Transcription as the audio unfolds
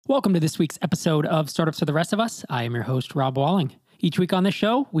Welcome to this week's episode of Startups for the Rest of Us. I am your host, Rob Walling. Each week on this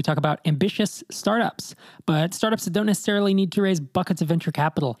show, we talk about ambitious startups, but startups that don't necessarily need to raise buckets of venture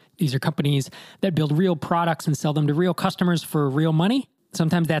capital. These are companies that build real products and sell them to real customers for real money.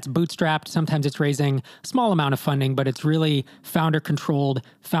 Sometimes that's bootstrapped, sometimes it's raising a small amount of funding, but it's really founder-controlled,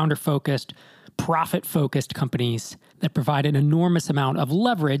 founder-focused, profit-focused companies that provide an enormous amount of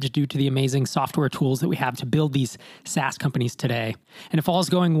leverage due to the amazing software tools that we have to build these SaaS companies today. And if all is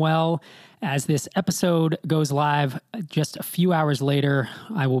going well, as this episode goes live just a few hours later,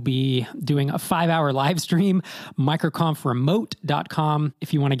 I will be doing a 5-hour live stream, microconfremote.com,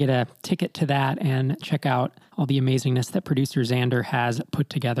 if you want to get a ticket to that and check out all the amazingness that producer Xander has put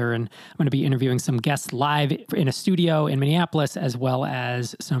together. And I'm going to be interviewing some guests live in a studio in Minneapolis, as well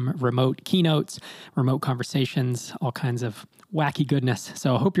as some remote keynotes, remote conversations, all kinds of wacky goodness.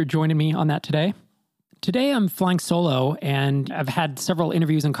 So I hope you're joining me on that today. Today, I'm flying solo, and I've had several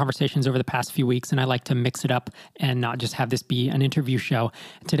interviews and conversations over the past few weeks, and I like to mix it up and not just have this be an interview show.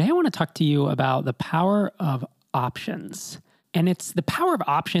 Today, I want to talk to you about the power of options. And it's the power of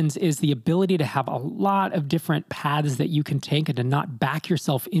options is the ability to have a lot of different paths that you can take and to not back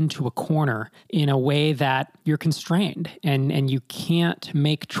yourself into a corner in a way that you're constrained and you can't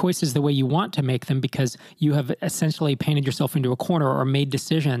make choices the way you want to make them because you have essentially painted yourself into a corner or made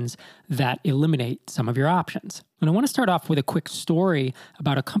decisions that eliminate some of your options. And I want to start off with a quick story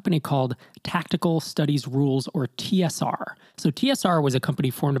about a company called Tactical Studies Rules, or TSR. So TSR was a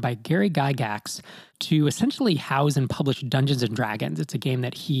company formed by Gary Gygax to essentially house and publish Dungeons & Dragons. It's a game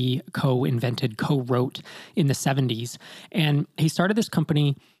that he co-invented, co-wrote in the 70s. And he started this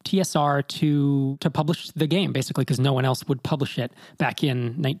company, TSR, to publish the game, basically, because no one else would publish it back in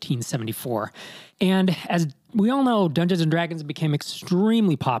 1974. And as we all know, Dungeons & Dragons became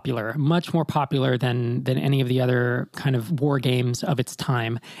extremely popular, much more popular than any of the other kind of war games of its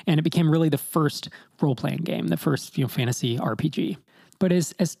time. And it became really the first role-playing game, the first fantasy RPG. But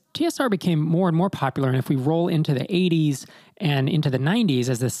as TSR became more and more popular, and if we roll into the 80s and into the 90s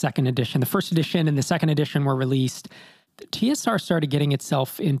as the second edition, the first edition and the second edition were released, TSR started getting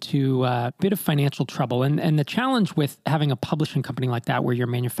itself into a bit of financial trouble. And the challenge with having a publishing company like that where you're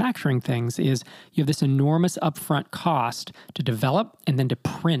manufacturing things is you have this enormous upfront cost to develop and then to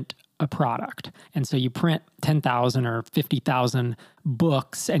print a product. And so you print 10,000 or 50,000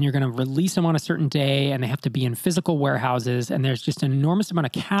 books and you're going to release them on a certain day and they have to be in physical warehouses. And there's just an enormous amount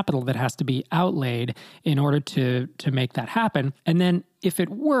of capital that has to be outlaid in order to make that happen. And then if it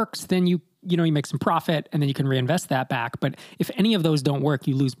works, then you make some profit and then you can reinvest that back. But if any of those don't work,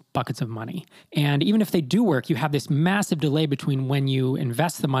 you lose buckets of money. And even if they do work, you have this massive delay between when you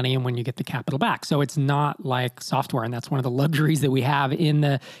invest the money and when you get the capital back. So it's not like software. And that's one of the luxuries that we have in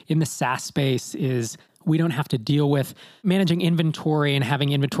the SaaS space is we don't have to deal with managing inventory and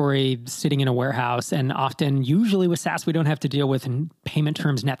having inventory sitting in a warehouse. And often, usually with SaaS, we don't have to deal with payment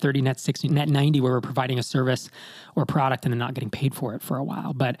terms, net 30, net 60, net 90, where we're providing a service or product and then not getting paid for it for a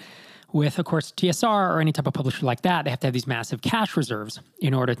while. But with, of course, TSR or any type of publisher like that, they have to have these massive cash reserves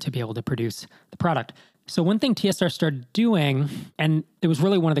in order to be able to produce the product. So one thing TSR started doing, and it was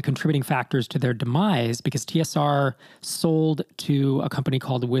really one of the contributing factors to their demise, because TSR sold to a company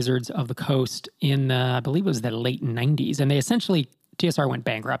called Wizards of the Coast in, I believe it was the late 90s. And they essentially, TSR went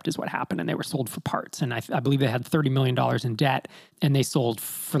bankrupt is what happened, and they were sold for parts. And I believe they had $30 million in debt, and they sold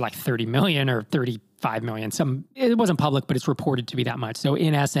for like $30 million or $35 million. It wasn't public, but it's reported to be that much. So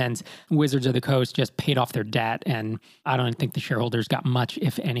in essence, Wizards of the Coast just paid off their debt, and I don't think the shareholders got much,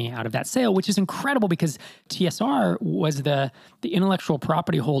 if any, out of that sale, which is incredible because TSR was the intellectual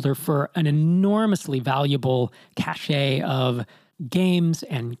property holder for an enormously valuable cachet of games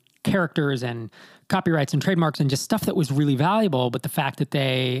and characters and copyrights and trademarks and just stuff that was really valuable. But the fact that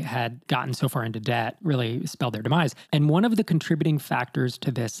they had gotten so far into debt really spelled their demise. And one of the contributing factors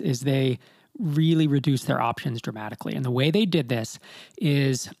to this is they really reduced their options dramatically. And the way they did this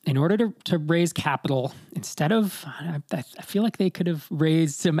is in order to raise capital, instead of, I feel like they could have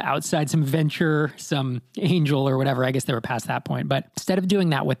raised some venture, some angel or whatever. I guess they were past that point. But instead of doing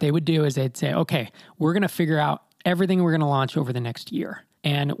that, what they would do is they'd say, okay, we're going to figure out everything we're going to launch over the next year.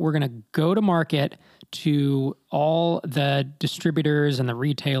 And we're going to go to market to all the distributors and the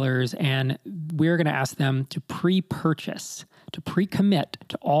retailers, and we're going to ask them to pre-purchase, to pre-commit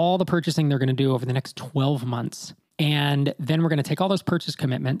to all the purchasing they're going to do over the next 12 months. And then we're going to take all those purchase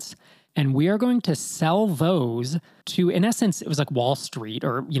commitments And we are going to sell those to, in essence, it was like Wall Street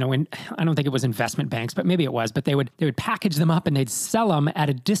or, I don't think it was investment banks, but maybe it was, but they would package them up and they'd sell them at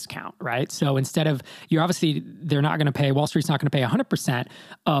a discount, right? So instead of, they're not going to pay, Wall Street's not going to pay 100%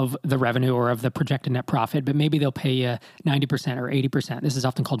 of the revenue or of the projected net profit, but maybe they'll pay you 90% or 80%. This is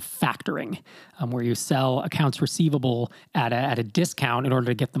often called factoring, where you sell accounts receivable at a discount in order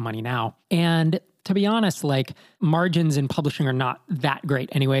to get the money now. And to be honest, like margins in publishing are not that great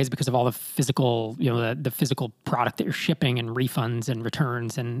anyways because of all the physical, the physical product that you're shipping and refunds and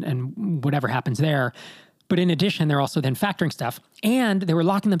returns and whatever happens there. But in addition, they're also then factoring stuff. And they were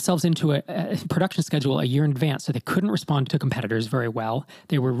locking themselves into a production schedule a year in advance. So they couldn't respond to competitors very well.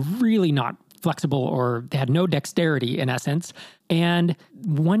 They were really not flexible, or they had no dexterity in essence. And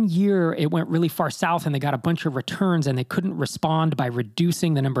one year it went really far south and they got a bunch of returns and they couldn't respond by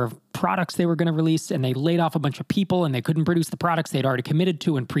reducing the number of products they were going to release. And they laid off a bunch of people and they couldn't produce the products they'd already committed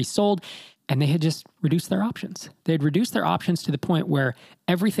to and pre-sold. And they had just reduced their options. They had reduced their options to the point where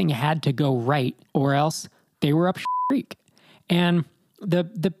everything had to go right or else they were up creek. And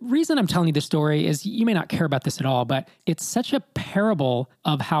the reason I'm telling you this story is you may not care about this at all, but it's such a parable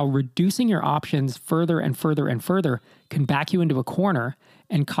of how reducing your options further and further and further can back you into a corner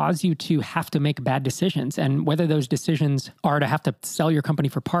and cause you to have to make bad decisions. And whether those decisions are to have to sell your company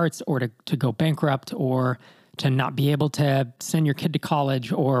for parts or to go bankrupt or to not be able to send your kid to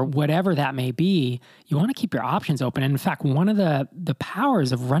college or whatever that may be, you want to keep your options open. And in fact, one of the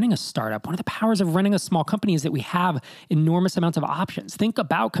powers of running a startup, one of the powers of running a small company is that we have enormous amounts of options. Think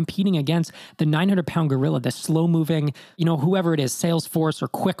about competing against the 900-pound gorilla, the slow-moving, whoever it is, Salesforce or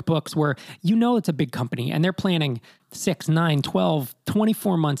QuickBooks, where it's a big company and they're planning 6, 9, 12,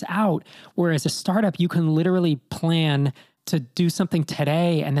 24 months out. Whereas a startup, you can literally plan to do something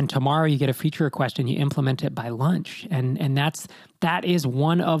today, and then tomorrow you get a feature request and you implement it by lunch. And that is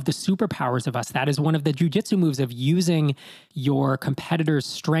one of the superpowers of us. That is one of the jujitsu moves of using your competitors'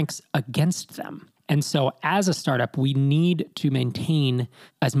 strengths against them. And so as a startup, we need to maintain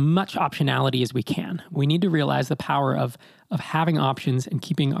as much optionality as we can. We need to realize the power of having options and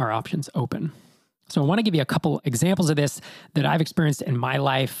keeping our options open. So I want to give you a couple examples of this that I've experienced in my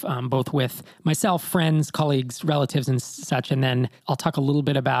life, both with myself, friends, colleagues, relatives, and such. And then I'll talk a little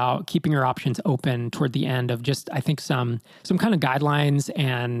bit about keeping your options open toward the end of just, I think, some kind of guidelines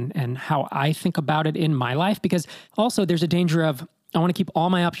and how I think about it in my life. Because also there's a danger of, I want to keep all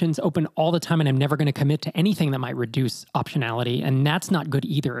my options open all the time and I'm never going to commit to anything that might reduce optionality. And that's not good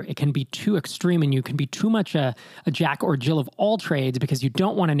either. It can be too extreme and you can be too much a Jack or Jill of all trades because you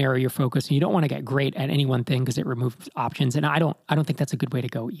don't want to narrow your focus and you don't want to get great at any one thing because it removes options. And I don't think that's a good way to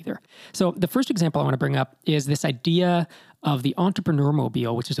go either. So the first example I want to bring up is this idea of the Entrepreneur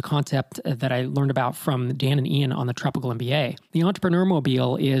Mobile, which is a concept that I learned about from Dan and Ian on the Tropical MBA. The Entrepreneur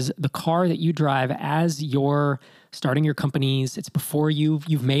Mobile is the car that you drive as you're starting your companies. It's before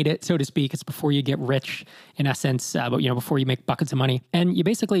you've made it, so to speak. It's before you get rich, in essence, but before you make buckets of money. And you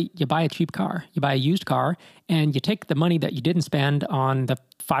buy a cheap car. You buy a used car, and you take the money that you didn't spend on the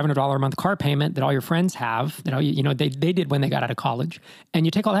 $500 a month car payment that all your friends have, that they did when they got out of college. And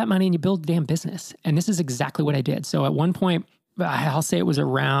you take all that money and you build a damn business. And this is exactly what I did. So at one point, I'll say it was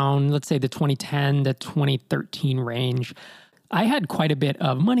around, let's say the 2010 to 2013 range, I had quite a bit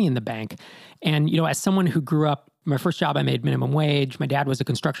of money in the bank. And, as someone who grew up, my first job, I made minimum wage. My dad was a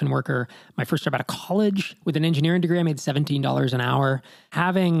construction worker. My first job out of college with an engineering degree, I made $17 an hour.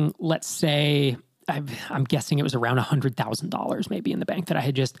 Having, let's say, I'm guessing it was around $100,000 maybe in the bank that I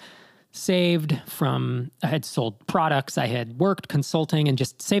had just saved from, I had sold products, I had worked consulting and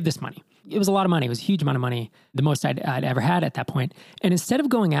just saved this money. It was a lot of money. It was a huge amount of money, the most I'd ever had at that point. And instead of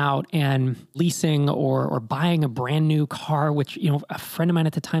going out and leasing or buying a brand new car, which, a friend of mine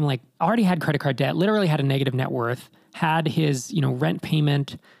at the time, already had credit card debt, literally had a negative net worth, had his, rent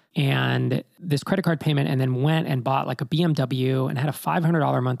payment and this credit card payment, and then went and bought a BMW and had a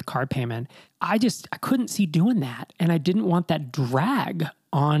 $500 a month card payment. I couldn't see doing that. And I didn't want that drag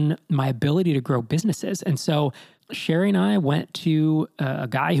on my ability to grow businesses. And so Sherry and I went to a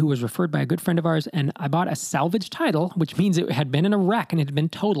guy who was referred by a good friend of ours, and I bought a salvage title, which means it had been in a wreck and it had been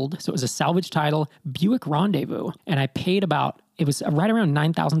totaled. So it was a salvage title Buick Rendezvous. And I paid it was right around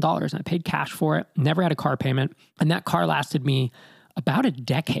 $9,000. And I paid cash for it, never had a car payment. And that car lasted me about a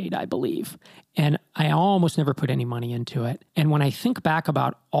decade, I believe. And I almost never put any money into it. And when I think back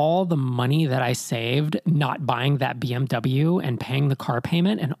about all the money that I saved not buying that BMW and paying the car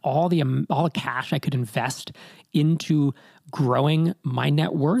payment and all the cash I could invest into growing my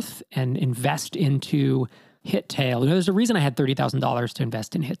net worth and invest into Hittail. There's a reason I had $30,000 to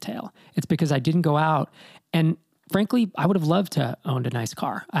invest in Hittail. It's because I didn't go out and frankly, I would have loved to own a nice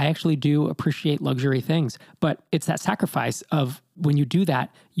car. I actually do appreciate luxury things, but it's that sacrifice of when you do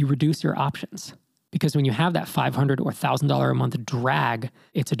that, you reduce your options. Because when you have that $500 or $1,000 a month drag,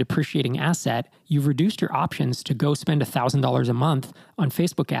 it's a depreciating asset. You've reduced your options to go spend $1,000 a month on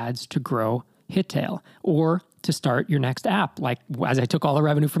Facebook ads to grow Hittail, or to start your next app. Like as I took all the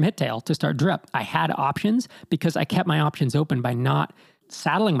revenue from Hittail to start Drip, I had options because I kept my options open by not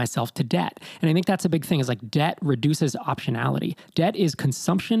saddling myself to debt. And I think that's a big thing, is like debt reduces optionality. Debt is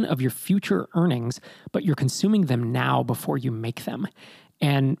consumption of your future earnings, but you're consuming them now before you make them.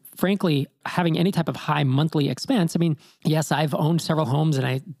 And frankly, having any type of high monthly expense, I mean, yes, I've owned several homes and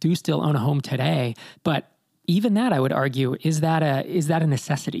I do still own a home today, but even that, I would argue, is that a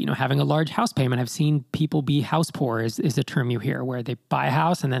necessity? You know, having a large house payment. I've seen people be house poor is a term you hear, where they buy a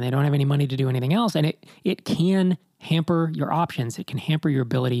house and then they don't have any money to do anything else. And it can hamper your options. It can hamper your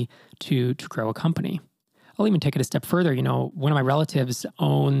ability to grow a company. I'll even take it a step further. You know, one of my relatives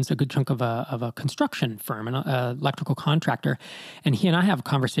owns a good chunk of a construction firm, an electrical contractor, and he and I have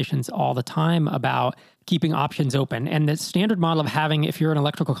conversations all the time about keeping options open. And the standard model of having, if you're an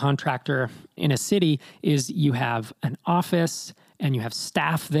electrical contractor in a city, is you have an office and you have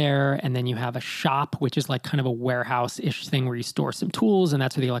staff there, and then you have a shop, which is like kind of a warehouse-ish thing where you store some tools, and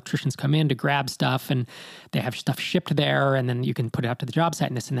that's where the electricians come in to grab stuff, and they have stuff shipped there, and then you can put it out to the job site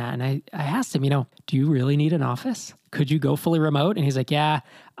and this and that. And I asked him, you know, do you really need an office? Could you go fully remote? And he's like, yeah,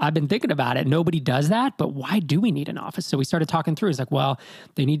 I've been thinking about it. Nobody does that, but why do we need an office? So we started talking through. He's like, well,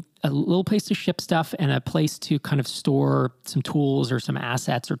 they need a little place to ship stuff and a place to kind of store some tools or some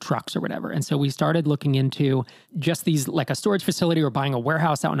assets or trucks or whatever. And so we started looking into just these, like a storage facility or buying a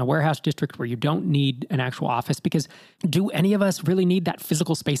warehouse out in a warehouse district where you don't need an actual office. Because do any of us really need that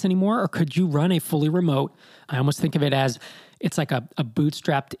physical space anymore? Or could you run a fully remote? I almost think of it as it's like a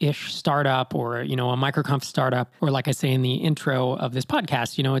bootstrapped-ish startup, or, you know, a microconf startup, or like I say in the intro of this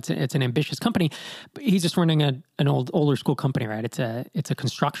podcast, you know, it's an ambitious company. But he's just running an older school company, right? It's a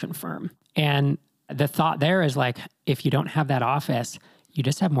construction firm. And the thought there is like, if you don't have that office, you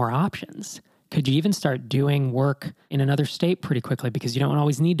just have more options. Could you even start doing work in another state pretty quickly because you don't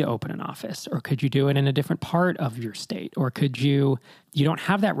always need to open an office? Or could you do it in a different part of your state? Or could you don't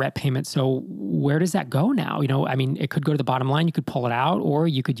have that rent payment, so where does that go now? You know, I mean, it could go to the bottom line, you could pull it out, or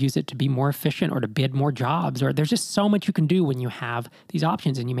you could use it to be more efficient or to bid more jobs, or there's just so much you can do when you have these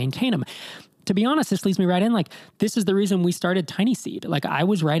options and you maintain them. To be honest, this leads me right in. Like, this is the reason we started TinySeed. Like, I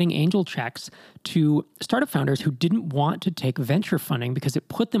was writing angel checks to startup founders who didn't want to take venture funding because it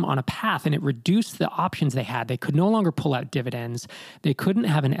put them on a path and it reduced the options they had. They could no longer pull out dividends. They couldn't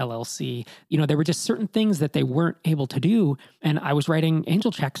have an LLC. You know, there were just certain things that they weren't able to do. And I was writing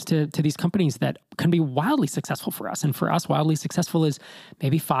angel checks to these companies that can be wildly successful for us. And for us, wildly successful is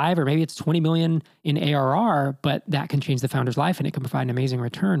maybe 5 or maybe it's 20 million in ARR, but that can change the founder's life and it can provide an amazing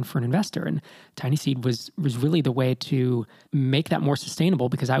return for an investor. And TinySeed was really the way to make that more sustainable,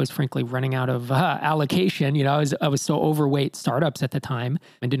 because I was frankly running out of allocation. You know, I was so overweight startups at the time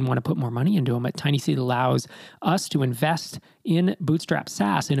and didn't want to put more money into them. But TinySeed allows us to invest in bootstrap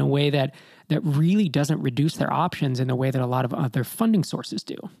SaaS in a way that really doesn't reduce their options in the way that a lot of other funding sources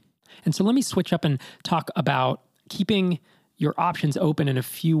do. And so let me switch up and talk about keeping your options open in a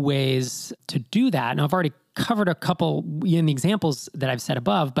few ways to do that. And I've already covered a couple in the examples that I've said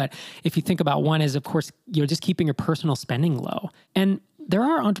above, but if you think about one is, of course, you know, just keeping your personal spending low. And there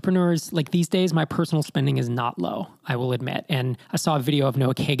are entrepreneurs, like these days, my personal spending is not low, I will admit. And I saw a video of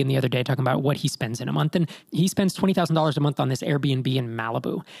Noah Kagan the other day talking about what he spends in a month. And he spends $20,000 a month on this Airbnb in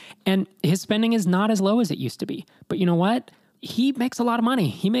Malibu. And his spending is not as low as it used to be. But you know what? He makes a lot of money.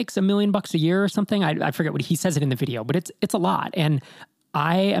 He makes $1 million a year or something. I forget what he says it in the video, but it's a lot. And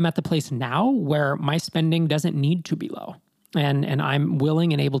I am at the place now where my spending doesn't need to be low. And I'm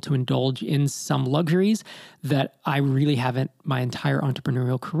willing and able to indulge in some luxuries that I really haven't my entire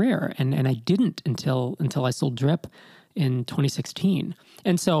entrepreneurial career. And I didn't until I sold Drip in 2016.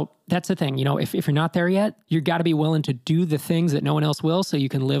 And so that's the thing, you know, if you're not there yet, you've got to be willing to do the things that no one else will so you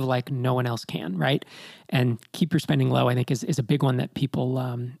can live like no one else can, right? And keep your spending low, I think, is a big one that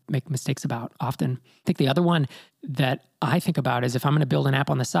people make mistakes about often. I think the other one that I think about is if I'm going to build an app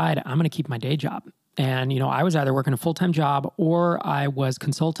on the side, I'm going to keep my day job. And, you know, I was either working a full-time job or I was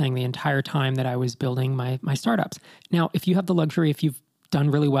consulting the entire time that I was building my startups. Now, if you have the luxury, if you've done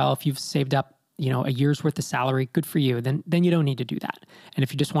really well, if you've saved up, you know, a year's worth of salary, good for you, then you don't need to do that. And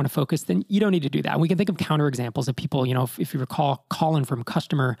if you just want to focus, then you don't need to do that. And we can think of counterexamples of people, you know, if you recall, Colin from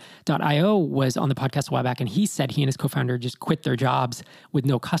Customer.io was on the podcast a while back, and he said he and his co-founder just quit their jobs with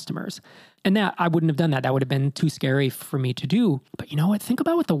no customers. And that I wouldn't have done that. That would have been too scary for me to do. But you know what? Think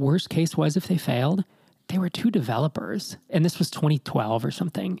about what the worst case was if they failed. they were two developers, and this was 2012 or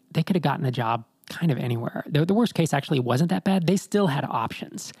something. They could have gotten a job kind of anywhere. The worst case actually wasn't that bad. They still had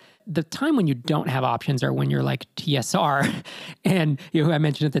options. The time when you don't have options are when you're like TSR and who I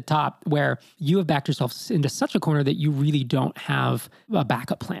mentioned at the top, where you have backed yourself into such a corner that you really don't have a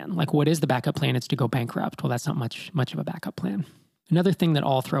backup plan. Like, what is the backup plan? It's to go bankrupt. Well, that's not much of a backup plan. Another thing that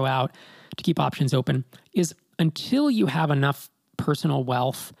I'll throw out to keep options open is until you have enough personal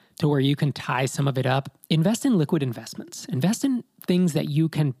wealth to where you can tie some of it up, invest in liquid investments. Invest in things that you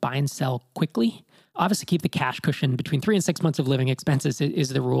can buy and sell quickly. Obviously, keep the cash cushion between 3 and 6 months of living expenses is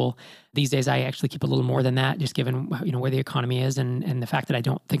the rule. These days, I actually keep a little more than that, just given where the economy is and the fact that I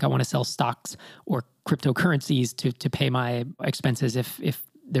don't think I want to sell stocks or cryptocurrencies to pay my expenses if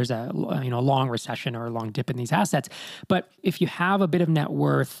there's a long recession or a long dip in these assets. But if you have a bit of net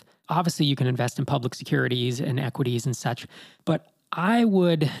worth, obviously you can invest in public securities and equities and such. But I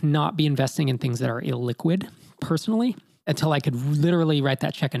would not be investing in things that are illiquid personally until I could literally write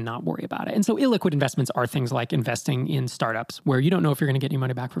that check and not worry about it. And so illiquid investments are things like investing in startups where you don't know if you're going to get your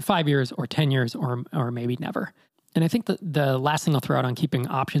money back for 5 years or 10 years or maybe never. And I think the last thing I'll throw out on keeping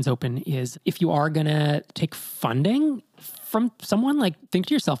options open is if you are going to take funding from someone, like think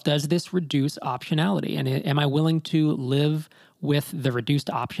to yourself, does this reduce optionality? And am I willing to live with the reduced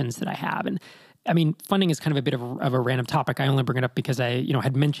options that I have? And I mean, funding is kind of a bit of a random topic. I only bring it up because I,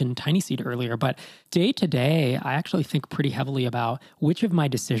 had mentioned TinySeed earlier, but day to day, I actually think pretty heavily about which of my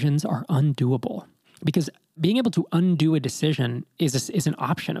decisions are undoable. Because being able to undo a decision is an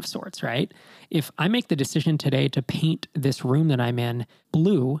option of sorts, right? If I make the decision today to paint this room that I'm in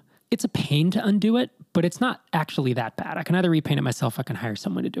blue, it's a pain to undo it, but it's not actually that bad. I can either repaint it myself, I can hire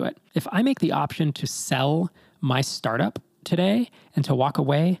someone to do it. If I make the option to sell my startup today and to walk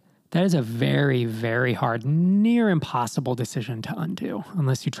away, that is a very, very hard, near impossible decision to undo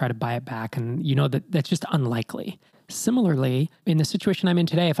unless you try to buy it back. And you know that's just unlikely. Similarly, in the situation I'm in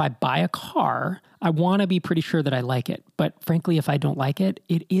today, if I buy a car, I want to be pretty sure that I like it. But frankly, if I don't like it,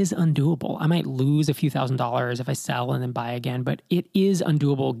 it is undoable. I might lose a few $1,000s if I sell and then buy again, but it is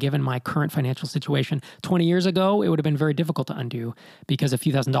undoable given my current financial situation. 20 years ago, it would have been very difficult to undo because a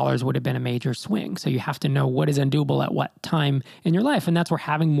few $1,000s would have been a major swing. So you have to know what is undoable at what time in your life. And that's where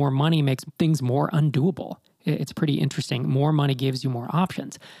having more money makes things more undoable. It's pretty interesting. More money gives you more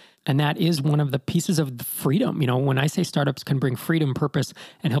options. And that is one of the pieces of the freedom. When I say startups can bring freedom, purpose,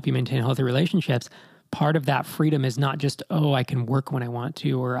 and help you maintain healthy relationships, part of that freedom is not just, I can work when I want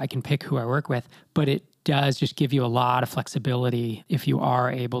to, or I can pick who I work with, but it does just give you a lot of flexibility if you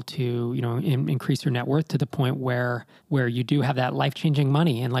are able to, increase your net worth to the point where you do have that life-changing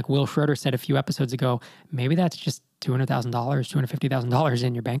money. And like Will Schroeder said a few episodes ago, maybe that's just $200,000, $250,000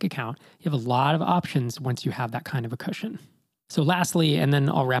 in your bank account. You have a lot of options once you have that kind of a cushion. So lastly, and then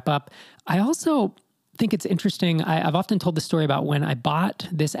I'll wrap up, I also think it's interesting. I've often told the story about when I bought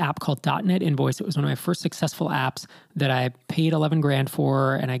this app called .NET Invoice. It was one of my first successful apps that I paid $11,000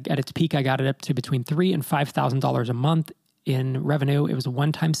 for. And at its peak, I got it up to between $3,000 and $5,000 a month in revenue. It was a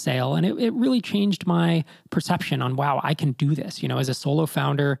one-time sale. And it really changed my perception on, wow, I can do this. As a solo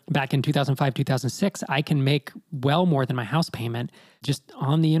founder back in 2005, 2006, I can make well more than my house payment just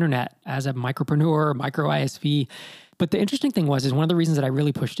on the internet as a micropreneur, micro ISV. But the interesting thing is one of the reasons that I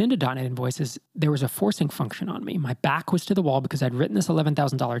really pushed into .NET Invoice is there was a forcing function on me. My back was to the wall because I'd written this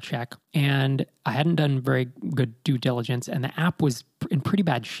 $11,000 check and I hadn't done very good due diligence and the app was in pretty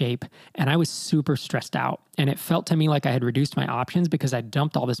bad shape and I was super stressed out. And it felt to me like I had reduced my options because I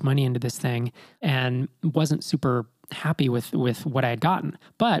dumped all this money into this thing and wasn't super happy with what I had gotten.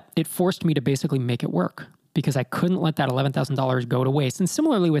 But it forced me to basically make it work, because I couldn't let that $11,000 go to waste. And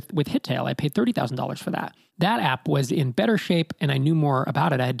similarly with Hittail, I paid $30,000 for that. That app was in better shape and I knew more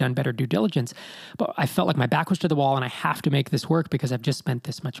about it. I had done better due diligence, but I felt like my back was to the wall and I have to make this work because I've just spent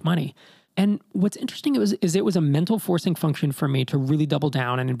this much money. And what's interesting is it was a mental forcing function for me to really double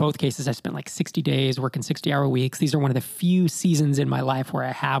down. And in both cases, I spent like 60 days working 60-hour weeks. These are one of the few seasons in my life where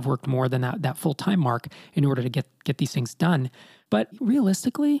I have worked more than that full-time mark in order to get these things done. But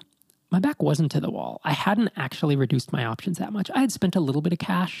realistically, my back wasn't to the wall. I hadn't actually reduced my options that much. I had spent a little bit of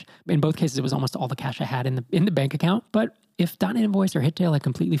cash. In both cases, it was almost all the cash I had in the bank account. But if .NET Invoice or Hittail had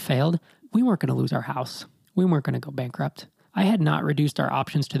completely failed, we weren't going to lose our house. We weren't going to go bankrupt. I had not reduced our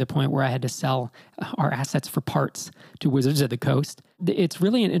options to the point where I had to sell our assets for parts to Wizards of the Coast. It's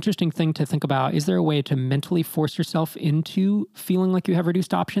really an interesting thing to think about. Is there a way to mentally force yourself into feeling like you have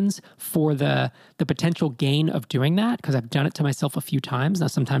reduced options for the potential gain of doing that? Because I've done it to myself a few times. Now,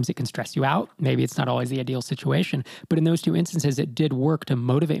 sometimes it can stress you out. Maybe it's not always the ideal situation. But in those two instances, it did work to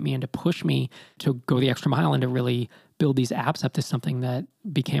motivate me and to push me to go the extra mile and to really build these apps up to something that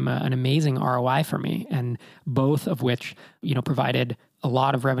became an amazing ROI for me. And both of which, provided a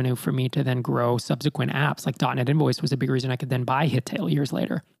lot of revenue for me to then grow subsequent apps. Like .NET Invoice was a big reason I could then buy HitTail years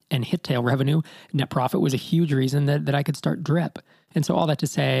later. And HitTail revenue, net profit, was a huge reason that I could start Drip. And so all that to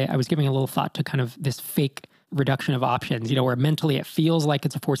say, I was giving a little thought to kind of this fake reduction of options, where mentally it feels like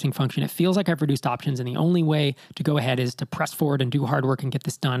it's a forcing function. It feels like I've reduced options, and the only way to go ahead is to press forward and do hard work and get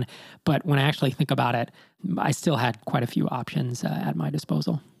this done. But when I actually think about it, I still had quite a few options at my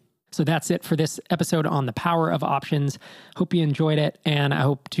disposal. So that's it for this episode on the power of options. Hope you enjoyed it, and I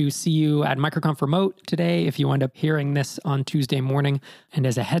hope to see you at MicroConf Remote today if you end up hearing this on Tuesday morning. And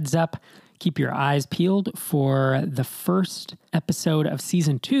as a heads up, keep your eyes peeled for the first episode of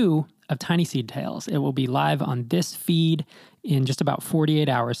Season 2 of Tiny Seed Tales. It will be live on this feed in just about 48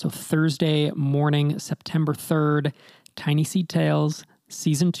 hours. So Thursday morning, September 3rd, Tiny Seed Tales,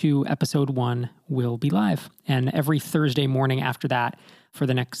 Season 2, Episode 1 will be live. And every Thursday morning after that for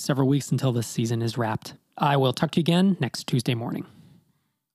the next several weeks until this season is wrapped. I will talk to you again next Tuesday morning.